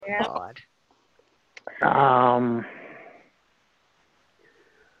God.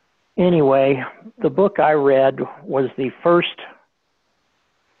 Anyway, the book I read was the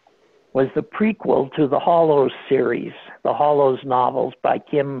prequel to the Hollows series, the Hollows novels by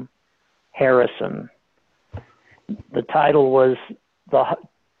Kim Harrison. The title was The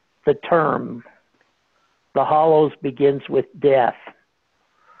Term. The Hollows Begins with Death.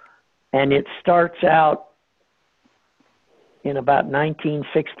 And it starts out in about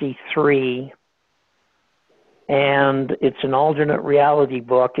 1963, and it's an alternate reality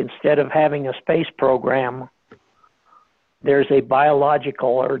book. Instead of having a space program, there's a biological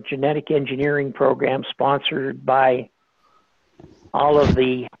or genetic engineering program sponsored by all of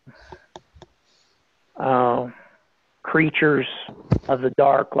the creatures of the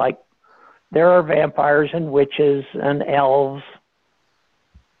dark. Like, there are vampires and witches and elves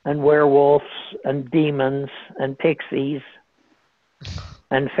and werewolves and demons and pixies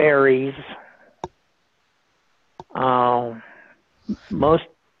and fairies. Most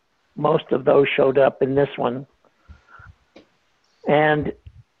of those showed up in this one. And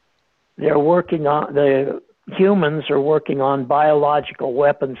the humans are working on biological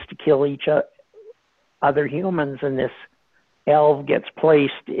weapons to kill each other humans, and this elf gets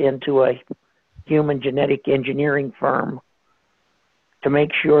placed into a human genetic engineering firm to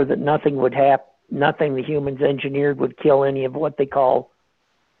make sure that nothing the humans engineered would kill any of what they call,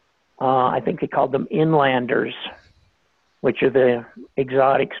 I think they called them inlanders, which are the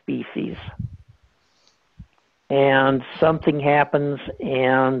exotic species. And something happens,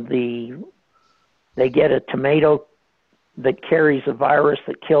 and they get a tomato that carries a virus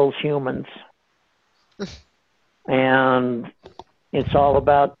that kills humans. And it's all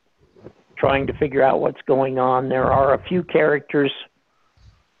about trying to figure out what's going on. There are a few characters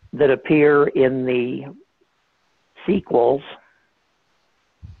that appear in the sequels.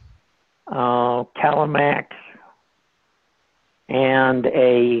 Calamac and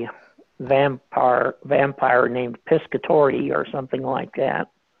a vampire named Piscatori or something like that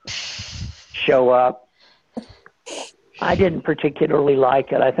show up. I didn't particularly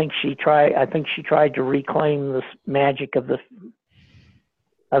like it. I think she tried to reclaim the magic of the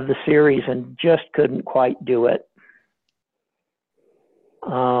series and just couldn't quite do it.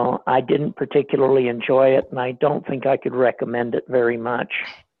 I didn't particularly enjoy it, and I don't think I could recommend it very much.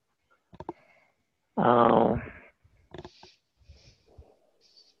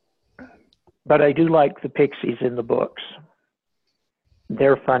 But I do like the pixies in the books.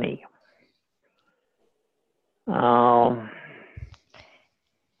 They're funny.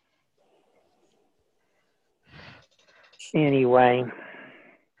 Anyway.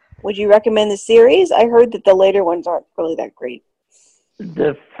 Would you recommend the series? I heard that the later ones aren't really that great.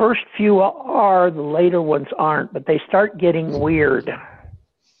 The first few are, the later ones aren't, but they start getting weird.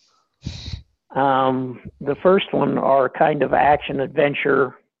 The first one are kind of action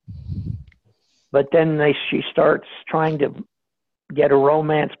adventure, but then she starts trying to get a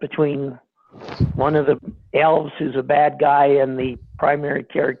romance between one of the elves who's a bad guy and the primary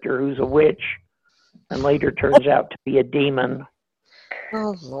character who's a witch, and later turns out to be a demon.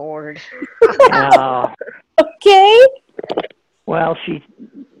 Oh, Lord. Okay. Well,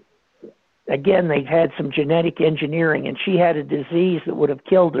 they've had some genetic engineering, and she had a disease that would have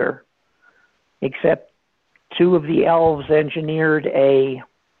killed her, except two of the elves engineered a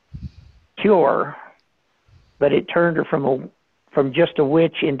cure, but it turned her from just a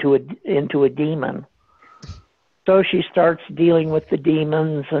witch into a demon. So she starts dealing with the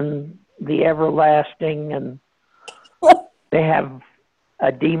demons and the everlasting, and they have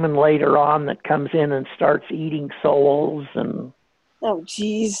a demon later on that comes in and starts eating souls. And oh,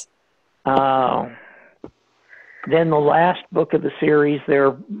 geez. Then the last book of the series,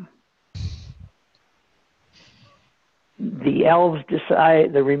 the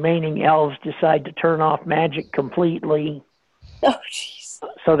remaining elves decide to turn off magic completely. Oh, jeez.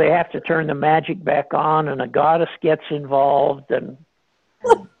 So they have to turn the magic back on, and a goddess gets involved, and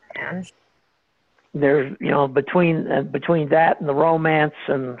there's, between that and the romance,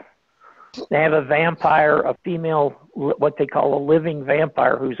 and they have a vampire, a female, what they call a living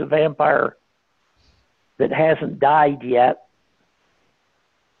vampire, who's a vampire that hasn't died yet,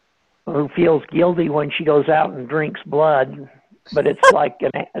 who feels guilty when she goes out and drinks blood, but it's like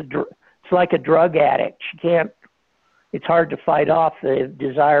a drug addict. She can't. It's hard to fight off the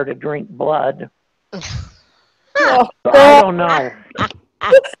desire to drink blood. So I don't know.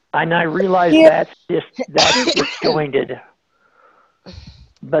 And I realize that's disjointed.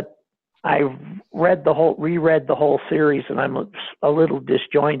 But I reread the whole series, and I'm a little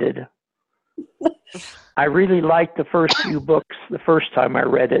disjointed. I really liked the first few books the first time I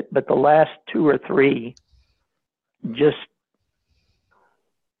read it, but the last 2 or 3 just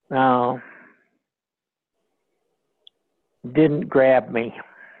didn't grab me.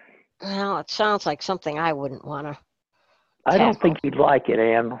 Well, it sounds like something I wouldn't want to I don't tackle. think you'd like it,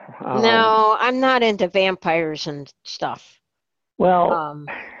 Anne. No, I'm not into vampires and stuff. Well,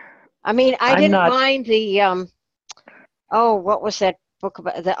 I mean, I I'm didn't not. mind the what was that book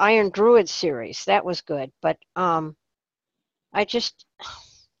about the Iron Druid series? That was good, but I just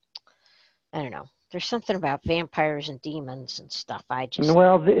I don't know. There's something about vampires and demons and stuff.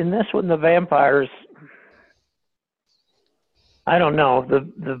 Well, in this one, the vampires. I don't know.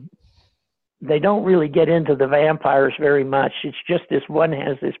 They don't really get into the vampires very much. It's just this one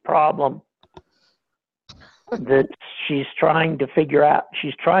has this problem that she's trying to figure out.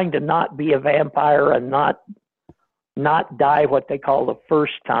 She's trying to not be a vampire and not die what they call the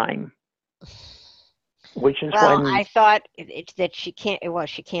first time, which is well, when I thought that she can't. Well,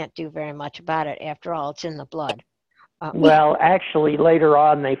 she can't do very much about it. After all, it's in the blood. well, actually, later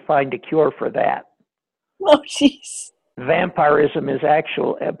on they find a cure for that. Oh, jeez. Vampirism is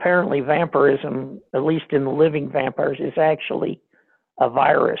apparently vampirism, at least in the living vampires, is actually a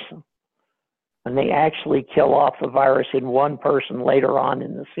virus. And they actually kill off the virus in one person later on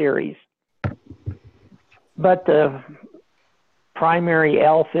in the series. But the primary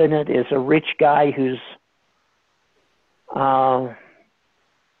elf in it is a rich guy who's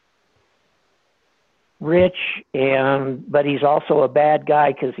rich, but he's also a bad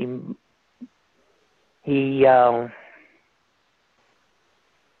guy because he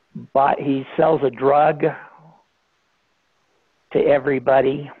sells a drug to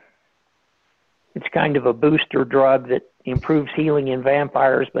everybody. It's kind of a booster drug that improves healing in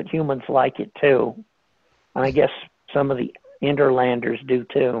vampires, but humans like it too. And I guess some of the Interlanders do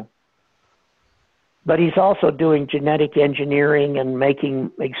too. But he's also doing genetic engineering and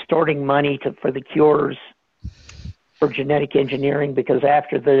extorting money for the cures for genetic engineering, because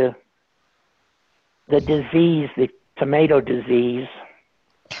after the disease, the tomato disease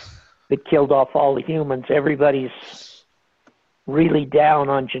that killed off all the humans, everybody's really down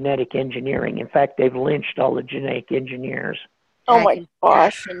on genetic engineering. In fact, they've lynched all the genetic engineers. Oh my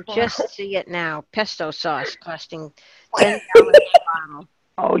gosh. I can just see it now. Pesto sauce costing $10 a bottle.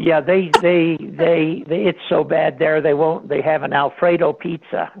 Oh yeah, they it's so bad there they have an Alfredo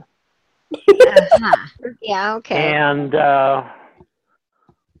pizza. Yeah, okay. And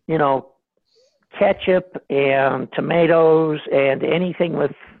ketchup and tomatoes and anything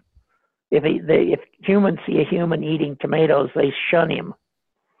with if humans see a human eating tomatoes, they shun him.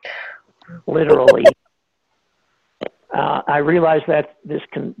 Literally. I realize that this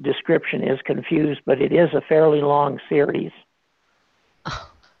description is confused, but it is a fairly long series.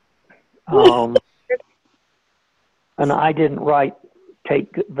 And I didn't write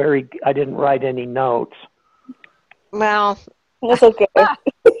any notes. Well, that's okay.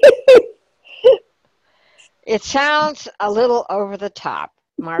 It sounds a little over the top,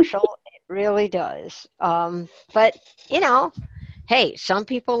 Marshall. It really does. But hey, some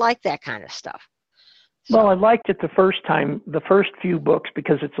people like that kind of stuff. So. Well, I liked it the first few books,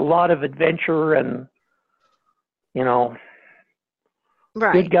 because it's a lot of adventure and, right.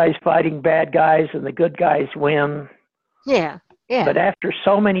 Good guys fighting bad guys and the good guys win. Yeah, yeah. But after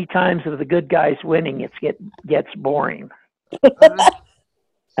so many times of the good guys winning, it gets boring.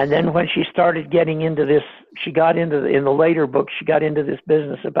 And then when she started getting into this, in the later books, she got into this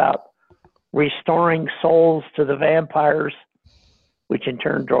business about restoring souls to the vampires, which in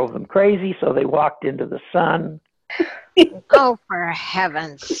turn drove them crazy, so they walked into the sun. Oh, for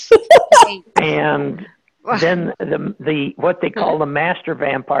heavens. And then the what they call the master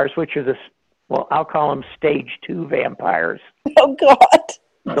vampires, which are I'll call them stage 2 vampires. Oh, God.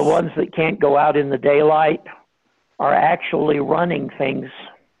 The ones that can't go out in the daylight are actually running things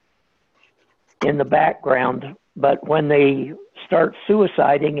in the background, but when they start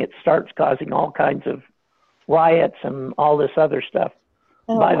suiciding, it starts causing all kinds of riots and all this other stuff.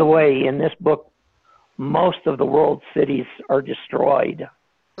 Oh. By the way, in this book, most of the world's cities are destroyed,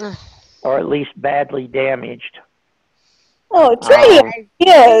 or at least badly damaged. Oh,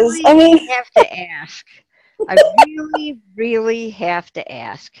 yes. I mean, have to ask. I really, really have to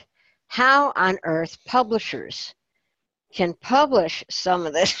ask, how on earth publishers can publish some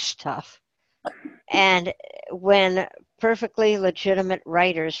of this stuff, and when perfectly legitimate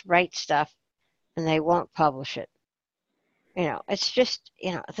writers write stuff and they won't publish it. It's just,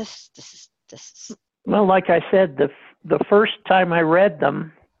 this is. Well, like I said, the first time I read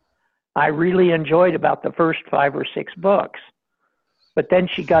them, I really enjoyed about the first 5 or 6 books. But then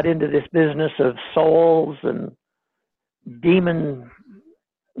she got into this business of souls and demon,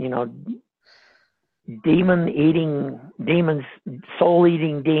 you know, demons, soul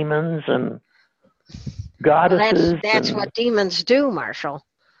eating demons and Well, goddesses. that's and, what demons do, Marshall.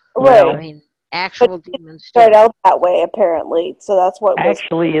 Right. I mean, actual But demons start do. out that way apparently. So that's what was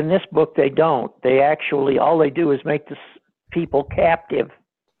Actually, in this book, they don't. They actually, all they do is make the people captive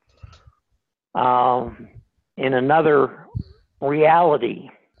in another reality.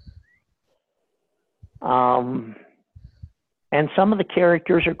 And some of the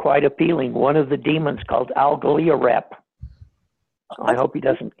characters are quite appealing. One of the demons called Algoliarep. I hope he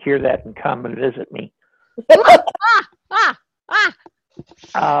doesn't hear that and come and visit me.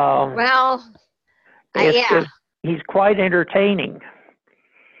 Ah, well, yeah. He's quite entertaining.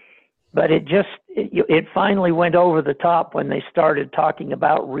 But it finally went over the top when they started talking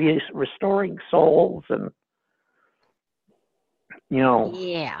about restoring souls and, you know,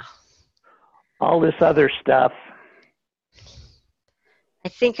 Yeah. all this other stuff. I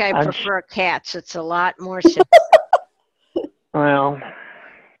think I prefer cats. It's a lot more simple. Well,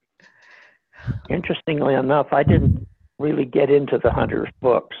 interestingly enough, I didn't really get into the Hunter's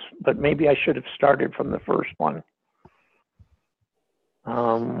books, but maybe I should have started from the first one.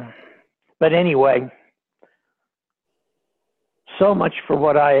 But anyway, so much for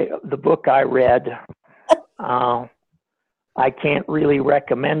the book I read. I can't really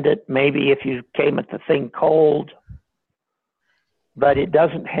recommend it. Maybe if you came at the thing cold, but it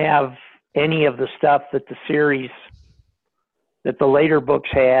doesn't have any of the stuff that the later books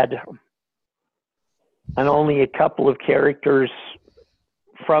had, and only a couple of characters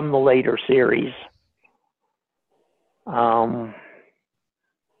from the later series.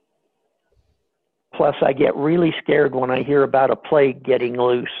 Plus, I get really scared when I hear about a plague getting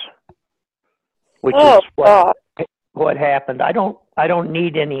loose, which is what happened. I don't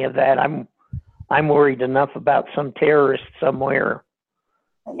need any of that. I'm worried enough about some terrorist somewhere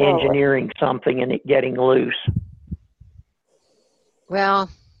engineering something and it getting loose. Well,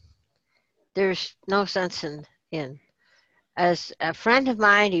 there's no sense in, as a friend of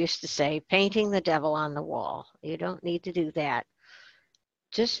mine used to say, painting the devil on the wall. You don't need to do that.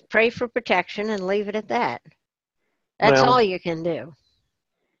 Just pray for protection and leave it at that. That's all you can do.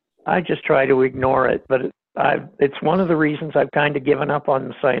 I just try to ignore it, but it's one of the reasons I've kind of given up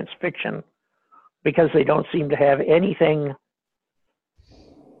on science fiction, because they don't seem to have anything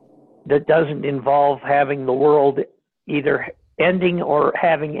that doesn't involve having the world either ending or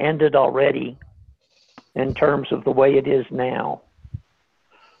having ended already in terms of the way it is now.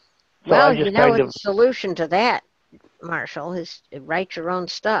 So well, the solution to that, Marshall, is write your own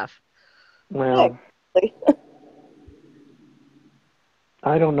stuff. Well,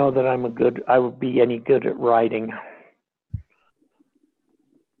 I don't know that I would be any good at writing.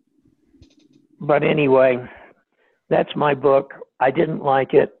 But anyway, that's my book. I didn't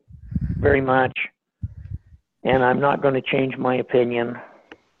like it very much, and I'm not going to change my opinion.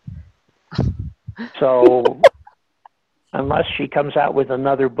 So unless she comes out with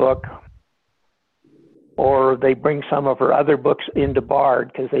another book, or they bring some of her other books into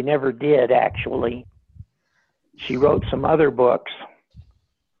Bard, because they never did, actually. She wrote some other books,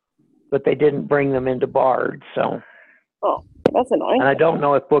 but they didn't bring them into Bard. So, that's annoying. And I don't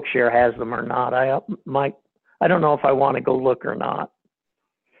know if Bookshare has them or not. I don't know if I want to go look or not.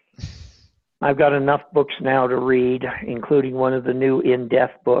 I've got enough books now to read, including one of the new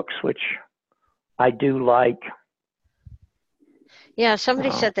in-depth books, which I do like. Yeah,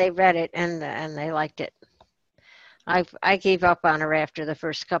 somebody said they read it and they liked it. I gave up on her after the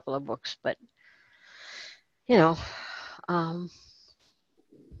first couple of books, but well,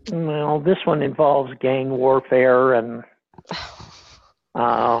 this one involves gang warfare and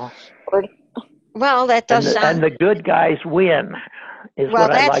well, that does sound. And the good guys win, is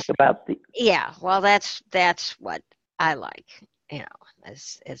what I like about the. Yeah, well, that's what I like.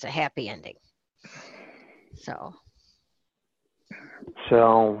 It's a happy ending. So.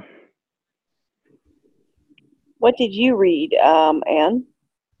 What did you read, Anne?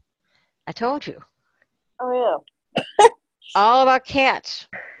 I told you. Oh, yeah. All about cats.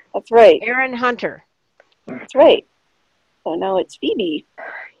 That's right. Aaron Hunter. That's right. So now it's Phoebe.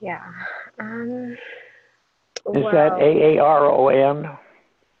 Yeah. Is that Aaron?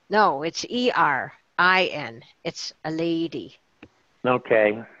 No, it's Erin. It's a lady.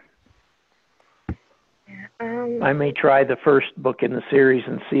 Okay. I may try the first book in the series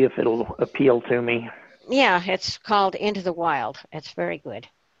and see if it'll appeal to me. Yeah, it's called Into the Wild. It's very good.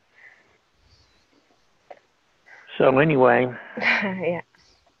 So anyway. Yeah.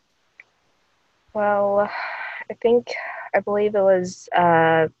 Well, I think I believe it was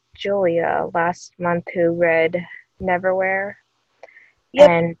Julia last month who read Neverwhere. Yep.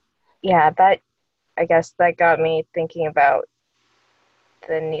 And yeah, I guess that got me thinking about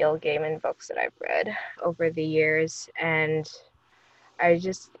the Neil Gaiman books that I've read over the years, and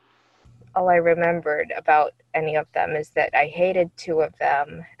all I remembered about any of them is that I hated two of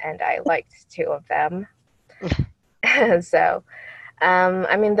them and I liked two of them. So,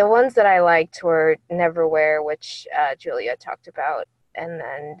 I mean, the ones that I liked were Neverwhere, which Julia talked about, and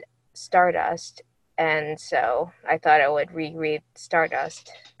then Stardust. And so I thought I would reread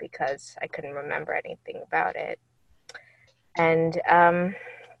Stardust because I couldn't remember anything about it. And,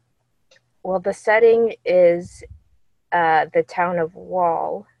 well, the setting is the town of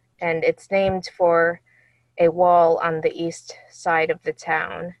Wall, and it's named for a wall on the east side of the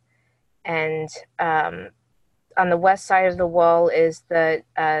town. And on the west side of the wall is the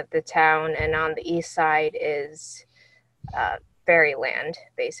town, and on the east side is fairyland,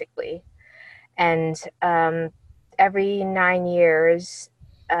 basically. And every 9 years,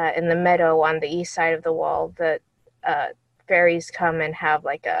 in the meadow on the east side of the wall, the fairies come and have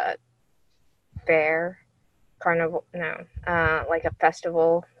like a fair, carnival, no, like a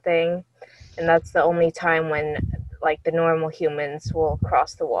festival thing. And that's the only time when like the normal humans will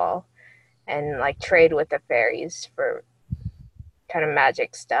cross the wall and like trade with the fairies for kind of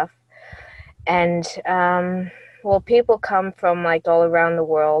magic stuff. And well, people come from like all around the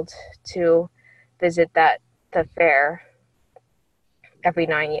world to visit the fair every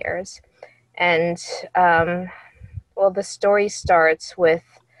 9 years. And well, the story starts with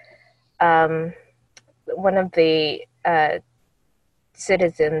one of the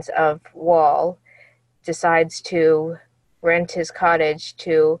citizens of Wall decides to rent his cottage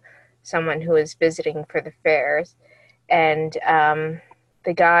to someone who is visiting for the fairs, and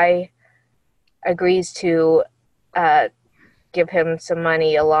the guy agrees to give him some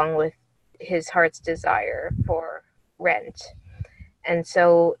money along with his heart's desire for rent. And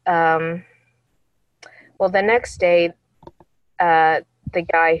so, well, the next day, the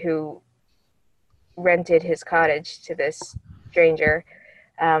guy who rented his cottage to this stranger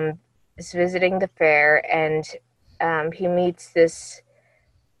is visiting the fair, and he meets this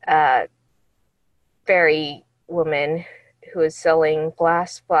fairy woman who is selling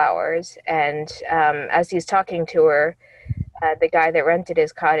glass flowers. And as he's talking to her, the guy that rented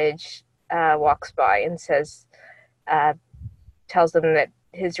his cottage walks by and tells them that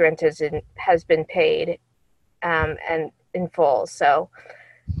his rent has been paid, and in full. So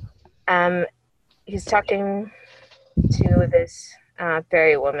he's talking to this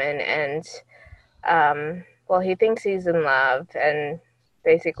fairy woman, and well, he thinks he's in love, and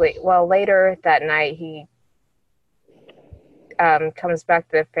basically, well, later that night he comes back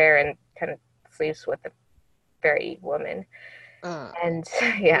to the fair and kind of sleeps with the fairy woman. And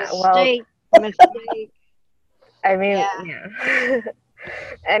yeah, Mistake. I mean, yeah.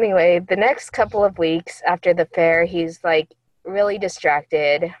 Anyway, the next couple of weeks after the fair, he's like really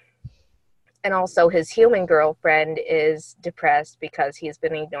distracted. And also his human girlfriend is depressed because he's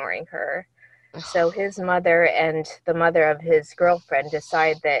been ignoring her. So his mother and the mother of his girlfriend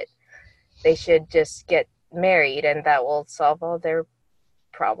decide that they should just get married and that will solve all their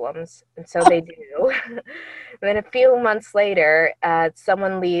problems. And so they do. Then a few months later,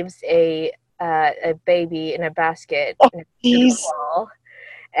 someone leaves a baby in a basket next to the wall.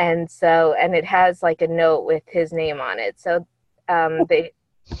 And it has like a note with his name on it. So the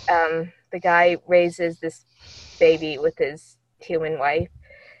guy raises this baby with his human wife,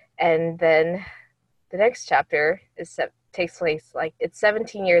 and then the next chapter takes place like it's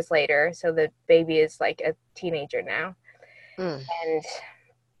 17 years later. So the baby is like a teenager now, and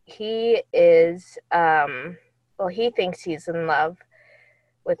he is well, he thinks he's in love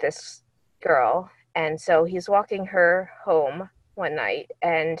with this girl, and so he's walking her home one night,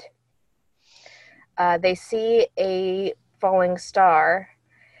 and they see a falling star,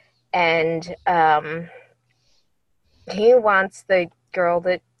 and he wants the girl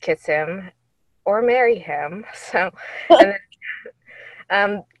to kiss him or marry him. So, and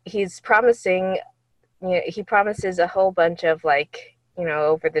then, he's promising, he promises a whole bunch of like,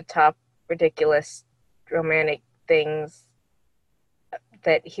 over the top, ridiculous, romantic things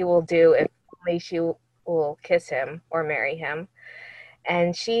that he will do if only she will kiss him or marry him.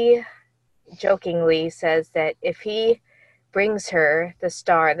 And she jokingly says that if he brings her the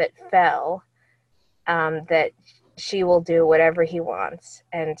star that fell, that she will do whatever he wants.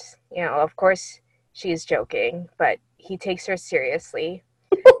 And, of course she's joking, but he takes her seriously.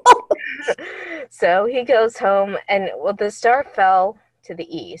 So he goes home, and well, the star fell to the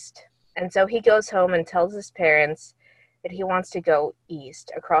east. And so he goes home and tells his parents that he wants to go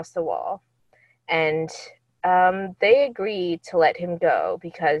east across the wall. And they agree to let him go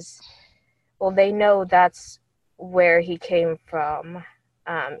because, well, they know that's where he came from,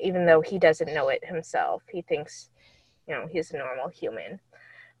 even though he doesn't know it himself. He thinks, he's a normal human.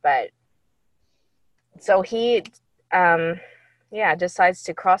 But so he, decides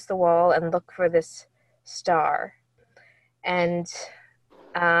to cross the wall and look for this star. And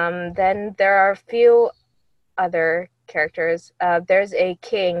then there are a few other characters. There's a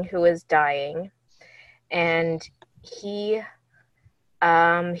king who is dying, and he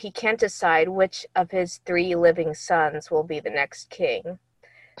can't decide which of his 3 living sons will be the next king.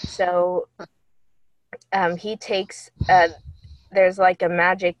 So he takes there's like a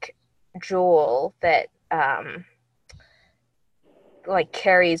magic jewel that like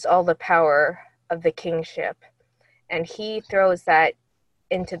carries all the power of the kingship, and he throws that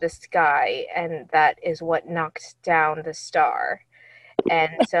into the sky, and that is what knocked down the star.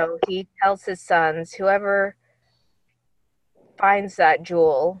 And so he tells his sons, whoever finds that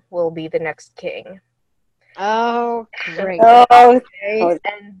jewel will be the next king. Oh, great. Oh,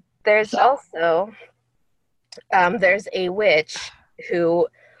 And there's also there's a witch who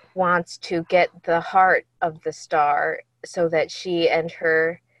wants to get the heart of the star so that she and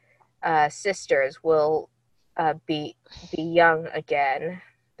her sisters will be young again.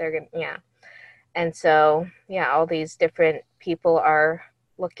 They're gonna, and so all these different people are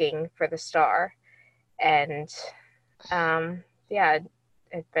looking for the star, and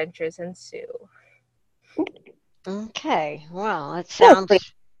adventures ensue. Okay, well, it sounds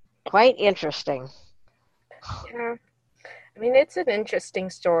quite interesting. Yeah, I mean, it's an interesting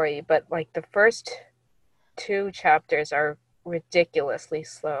story, but like the first 2 chapters are ridiculously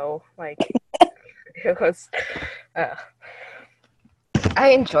slow. Like it was. I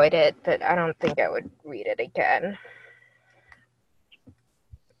enjoyed it, but I don't think I would read it again.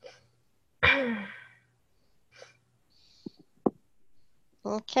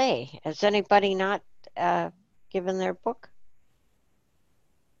 Okay, has anybody not given their book?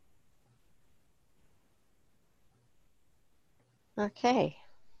 Okay.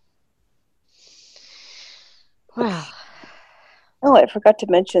 Well. oh, I forgot to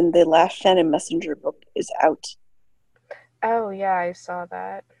mention the Last Shannon Messenger book is out. Oh, yeah, I saw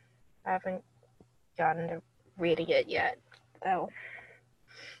that. I haven't gotten to reading it yet, though.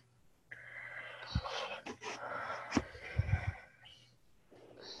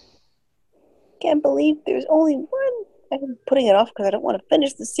 Can't believe there's only one. I'm putting it off because I don't want to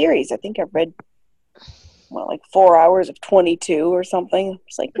finish the series. I think I've read, like 4 hours of 22 or something.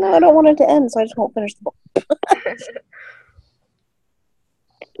 It's like, no, I don't want it to end, so I just won't finish the book.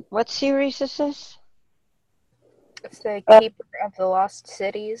 What series is this? It's the Keeper of the Lost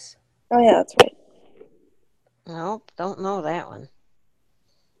Cities. Oh, yeah, that's right. Nope, don't know that one.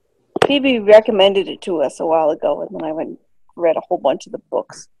 Phoebe recommended it to us a while ago, and then I went and read a whole bunch of the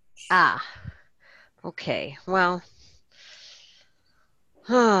books. Ah, okay, well,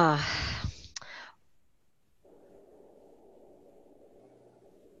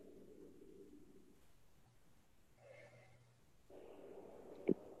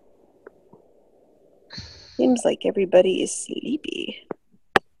 Seems like everybody is sleepy.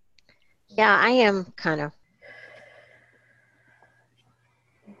 yeah, I am kind of.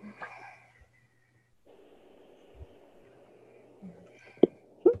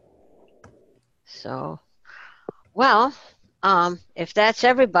 So, well, if that's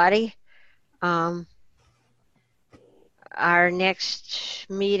everybody, our next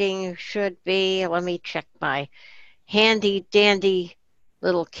meeting should be, let me check my handy dandy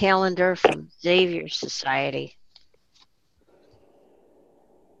little calendar from Xavier Society.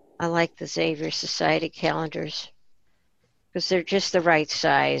 I like the Xavier Society calendars because they're just the right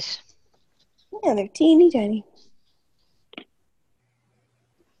size. Yeah, they're teeny tiny.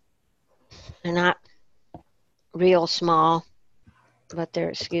 They're not real small, but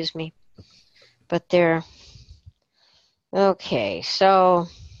they're, but they're, okay, so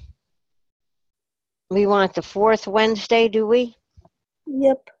we want the 4th Wednesday, do we?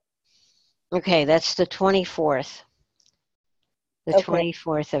 Yep. Okay, that's the 24th. The Okay.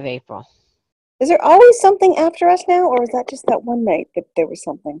 24th of April. Is there always something after us now, or is that just that one night that there was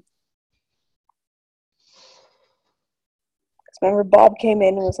something? Because remember, Bob came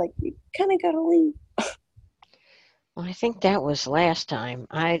in and was like, "You kind of gotta leave." Well, I think that was last time.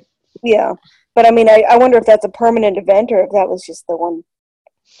 Yeah, but I mean, I wonder if that's a permanent event or if that was just the one.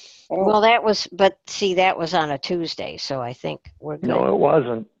 Well, that was, but see, that was on a Tuesday, so I think we're good. No, it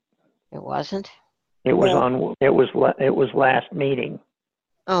wasn't. It wasn't? It was on. It was last meeting.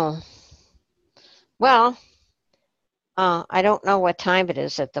 Oh. Well, I don't know what time it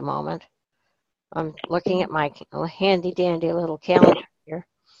is at the moment. I'm looking at my handy dandy little calendar here.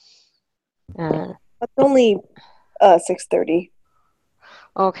 It's only 6:30.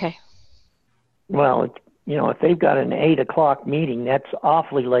 Okay. Well, if they've got an 8 o'clock meeting, that's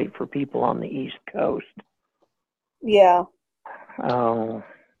awfully late for people on the East Coast. Yeah. Oh,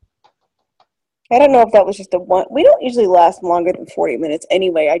 I don't know if that was just a one. We don't usually last longer than 40 minutes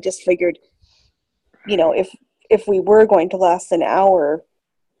anyway. I just figured, if we were going to last an hour,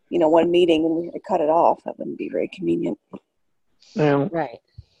 one meeting and we had to cut it off, that wouldn't be very convenient. well, Right.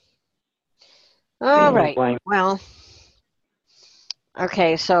 All right. anyway. Well,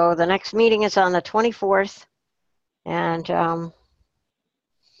 okay, so the next meeting is on the 24th, and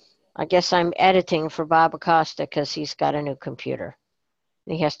I guess I'm editing for Bob Acosta because he's got a new computer.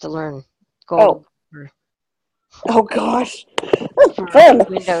 He has to learn Gold Oh gosh. for Fun.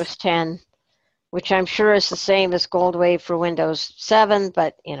 Windows 10, which I'm sure is the same as Goldwave for Windows 7,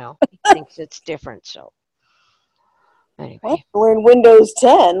 but, he thinks it's different, so anyway. What? We're in Windows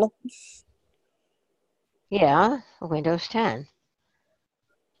 10. Yeah, Windows 10.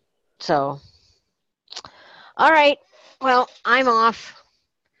 So, all right. Well, I'm off.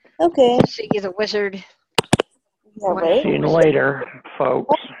 Okay. See you, the wizard. All right. See you later,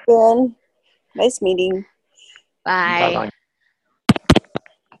 folks. Ben. Nice meeting. Bye. Bye-bye.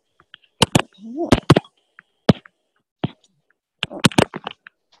 Yeah.